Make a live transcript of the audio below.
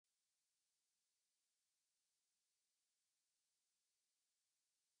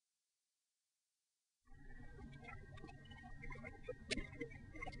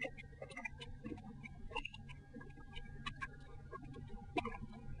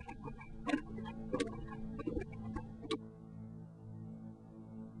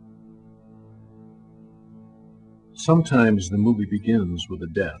Sometimes the movie begins with a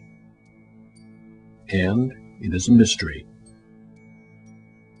death, and it is a mystery.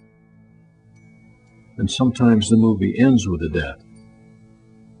 And sometimes the movie ends with a death,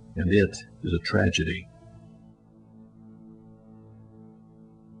 and it is a tragedy.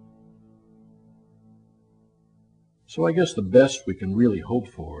 So I guess the best we can really hope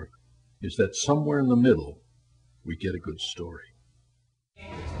for is that somewhere in the middle, we get a good story.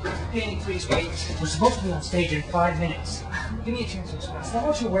 Danny, please wait. We're supposed to be on stage in 5 minutes. Give me a chance to explain. Is that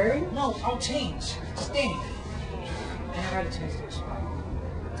what you're wearing? No, I'll change. Danny. I never had a chance to explain.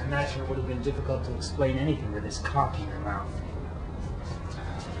 I imagine it would have been difficult to explain anything with this cock in your mouth.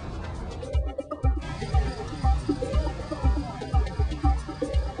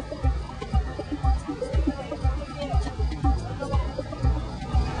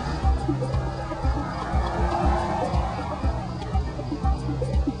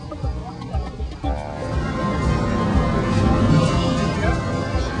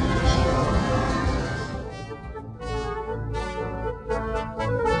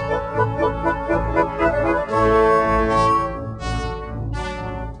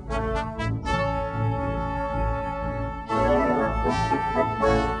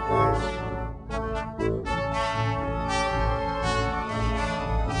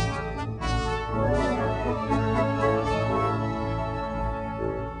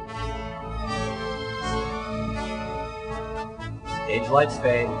 Stage lights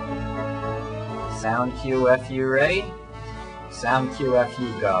fade. Sound cue FU ready? Sound cue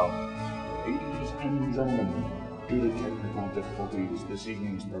FU go. Ladies and gentlemen, due to technical difficulties, this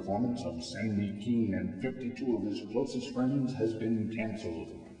evening's performance of Sandy Keene and 52 of his closest friends has been cancelled.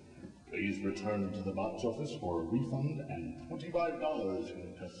 Please return to the box office for a refund and $25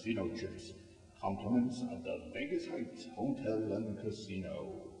 in casino chips. Compliments of the Vegas Heights Hotel and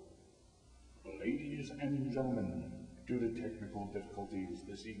Casino. Ladies and gentlemen, due to technical difficulties,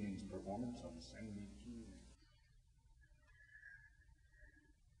 this evening's performance of Sandy Keene.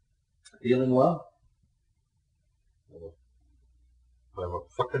 Feeling well? I'm a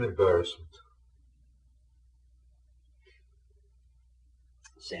fucking embarrassment.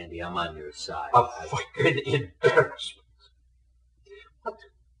 Sandy, I'm on your side. A fucking embarrassment. What?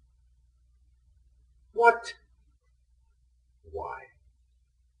 What? Why?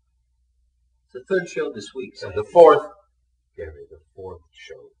 It's the third show this week, And Sandy. the fourth. Gary, the fourth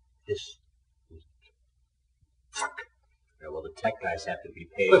show this week. Fuck. Yeah, well, the tech guys have to be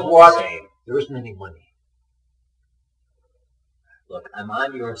paid But all what? the same. There isn't any money. Look, I'm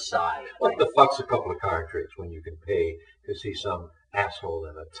on your side. What the fuck's a couple of card tricks when you can pay to see some asshole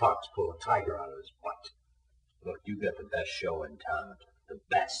in a tux pull a tiger out of his butt? Look, you got the best show in town. The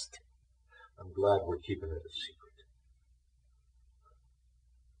best. I'm glad we're keeping it a secret.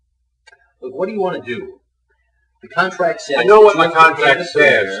 Look, what do you want to do? The contract says... I know what that the you have to contract pay the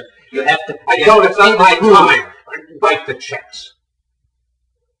says. fare. You have to... I don't, it's not my time. Write the checks.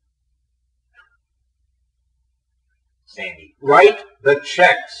 Sandy. Write the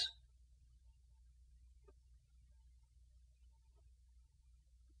checks.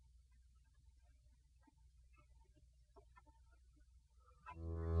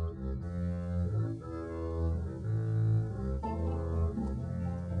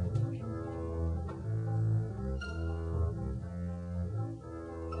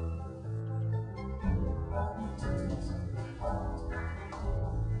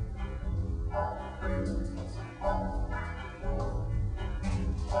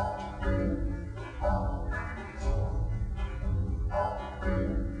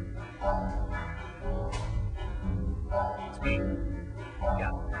 It's me.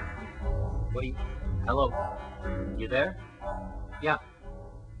 Yeah. What do you... Hello? You there? Yeah.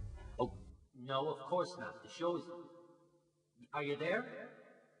 Oh, no, of course not. The show is... Are you there?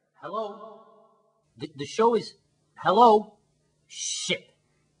 Hello? The show is... Hello? Shit.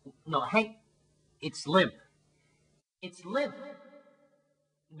 No, hang... It's limp. It's limp.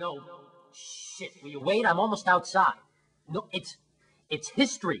 No. Shit. Will you wait? I'm almost outside. No, it's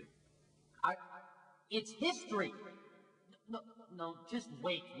history. It's history. No, just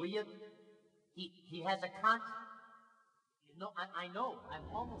wait, will you? He has a con... No, I know. I'm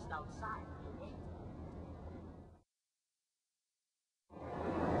almost outside. Wait.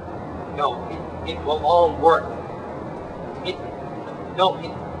 No, it will all work.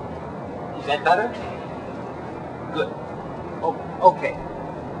 Is that better? Good. Oh, okay.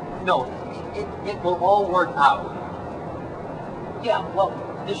 No, it will all work out. Yeah, well,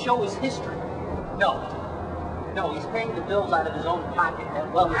 the show is history. No, he's paying the bills out of his own pocket, as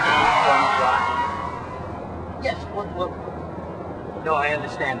well as his dry. Yes, well, no, I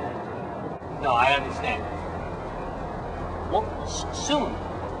understand that. No, I understand that. Well, soon.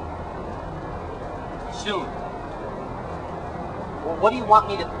 Soon. Well, what do you want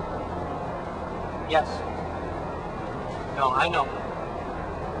me to... Yes. No, I know.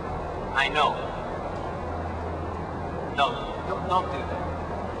 I know. No, don't do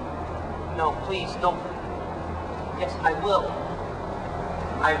that. No, please, don't. Yes, I will.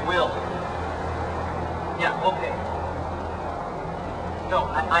 I will. Yeah, okay. No,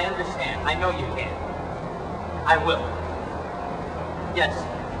 I understand. I know you can. I will. Yes.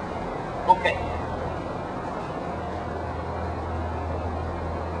 Okay.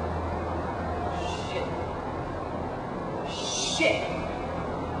 Shit.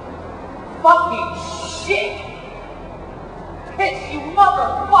 Fucking shit! Piss, you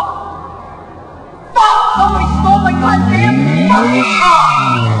motherfucker! Fuck! Somebody stole my goddamn fucking car!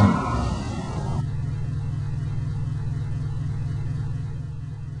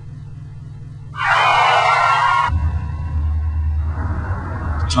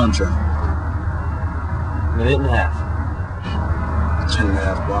 Time check. Minute and a half.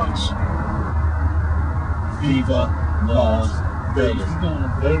 10.5 blocks. Viva Las Vegas.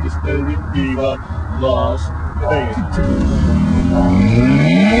 Vegas, baby. Viva Las Vegas.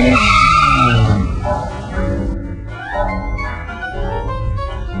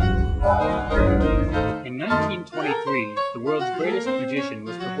 In 1923, the world's greatest magician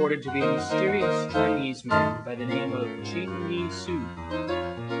was purported to be a mysterious Chinese man by the name of Qin Li Su.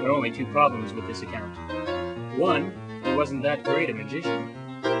 There are only two problems with this account. One, he wasn't that great a magician.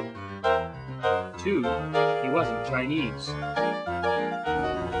 Two, he wasn't Chinese.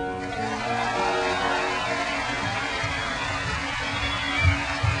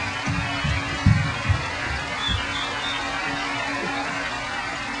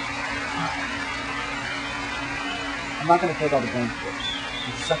 I'm not gonna take all the blame for it.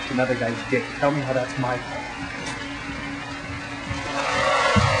 You sucked another guy's dick. Tell me how that's my fault.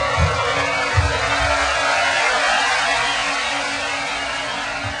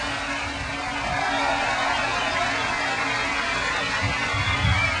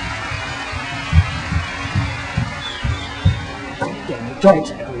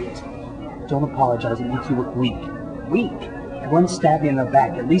 Don't, Elliot. Don't apologize. It makes you look weak. Weak? If you want to stab me in the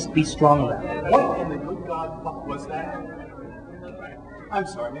back, at least be strong about it. What in the good God fuck was that? I'm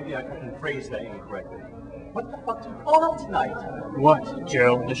sorry, maybe I fucking phrased that incorrectly. What the fuck did you call out tonight? What,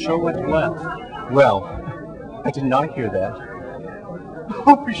 Joe? The show went well. Well, I did not hear that.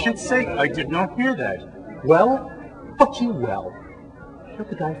 Oh, for shit's sake, I did not hear that. Well? Fuck you, well. You're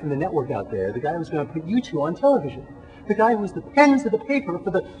the guy from the network out there, the guy who's going to put you two on television. The guy who was the pens of the paper for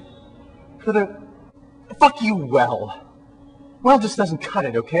the... Fuck you, well. Well just doesn't cut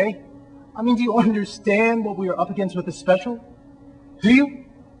it, okay? I mean, do you understand what we are up against with this special? Do you?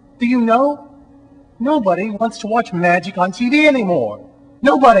 Do you know? Nobody wants to watch magic on TV anymore.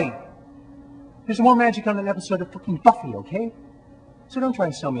 Nobody! There's more magic on an episode of fucking Buffy, okay? So don't try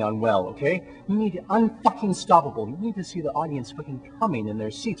and sell me on well, okay? You need unfucking stoppable. You need to see the audience fucking coming in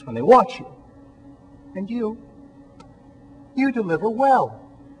their seats when they watch you. And you deliver well.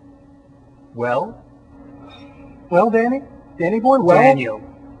 Well? Well, Danny? Danny boy, well? Daniel.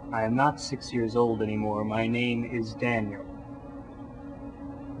 I am not 6 years old anymore. My name is Daniel.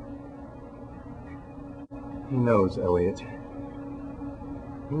 He knows, Elliot.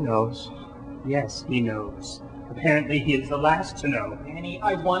 He knows. Yes, he knows. Apparently he is the last to know. Annie,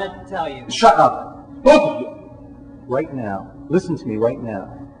 I wanted to tell you. Shut up! Both of you! Right now. Listen to me right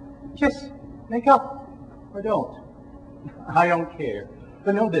now. Kiss. Make up. Or don't. I don't care.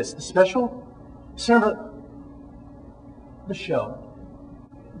 But know this, the special, the show.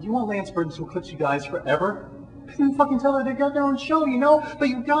 Do you want Lance Burton to eclipse you guys forever? I didn't fucking tell her they got their own show, you know? But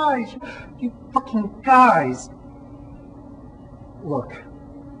you guys, you fucking guys. Look,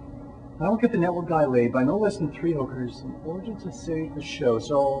 I don't get the network guy laid by no less than 3 hookers in order to save the show,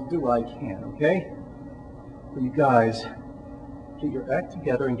 so I'll do what I can, okay? But you guys, get your act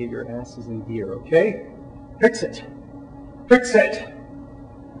together and get your asses in gear, okay? Fix it. Fix it!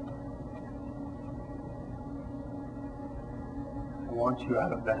 I want you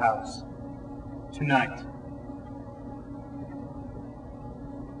out of the house. Tonight.